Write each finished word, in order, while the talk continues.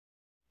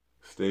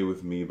Stay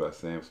With Me by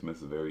Sam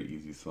Smith's a very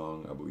easy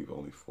song. I believe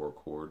only 4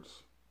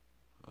 chords.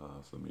 So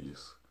let me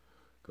just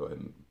go ahead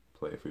and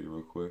play it for you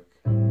real quick.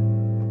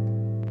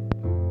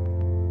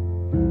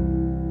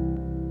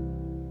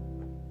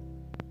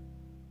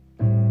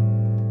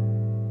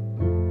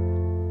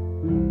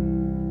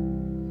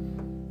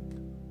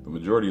 The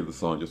majority of the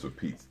song just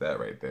repeats that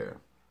right there.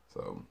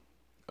 So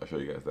I'll show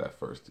you guys that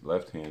first. The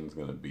left hand is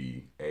going to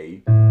be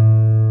A,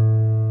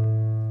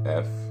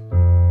 F,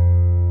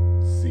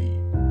 C.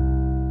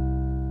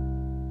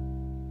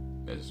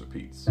 That just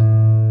repeats. Now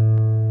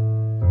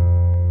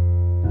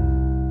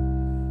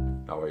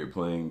while you're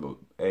playing the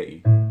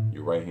A,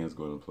 your right hand is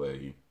going to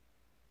play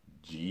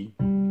G,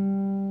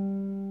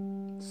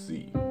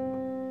 C.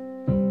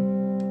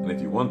 And if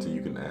you want to,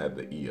 you can add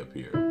the E up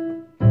here.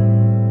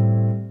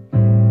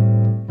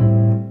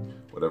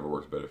 Whatever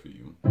works better for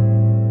you.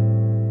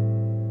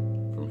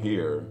 From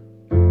here,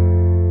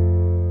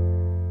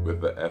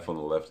 with the F on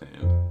the left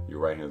hand, your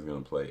right hand is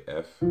going to play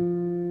F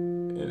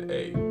and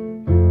A.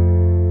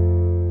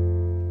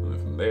 And then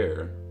from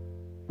there,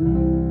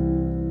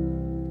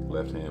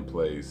 left hand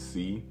plays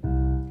C,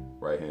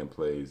 right hand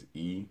plays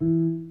E,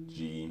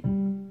 G,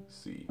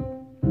 C.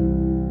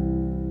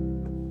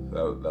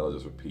 That'll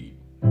just repeat.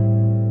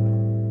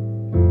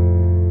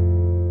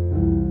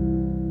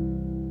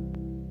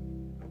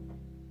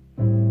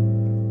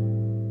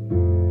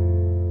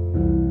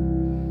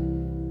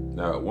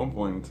 Now at one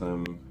point in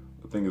time,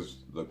 the thing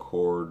is the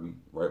chord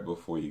right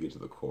before you get to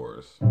the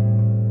chorus.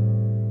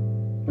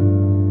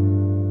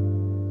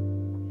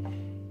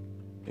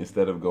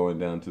 Instead of going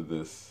down to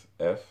this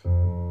F,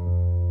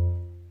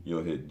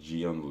 you'll hit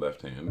G on the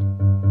left hand.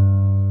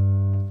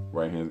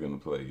 Right hand's gonna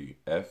play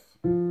F,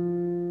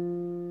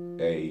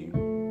 A,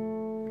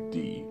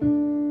 D.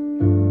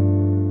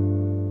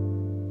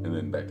 And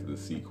then back to the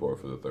C chord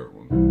for the third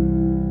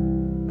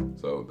one.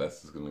 So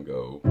that's just gonna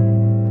go.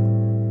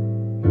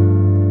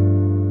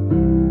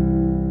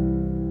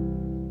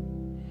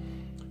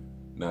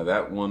 Now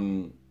that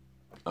one,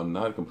 I'm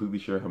not completely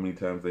sure how many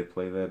times they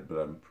play that, but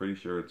I'm pretty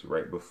sure it's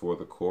right before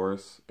the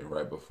chorus and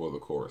right before the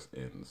chorus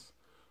ends.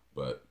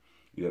 But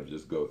you have to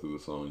just go through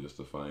the song just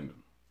to find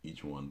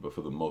each one. But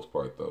for the most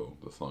part though,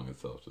 the song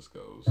itself just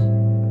goes.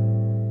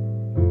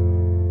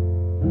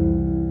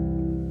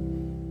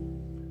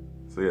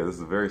 So yeah, this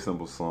is a very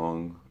simple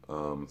song.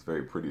 It's a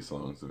very pretty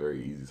song. It's a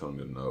very easy song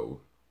to know.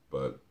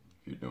 But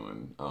if you're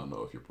doing, I don't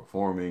know, if you're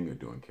performing or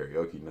doing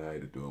karaoke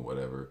night or doing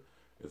whatever,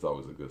 it's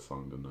always a good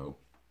song to know.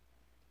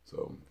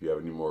 So if you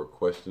have any more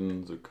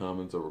questions or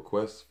comments or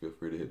requests, feel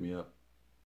free to hit me up.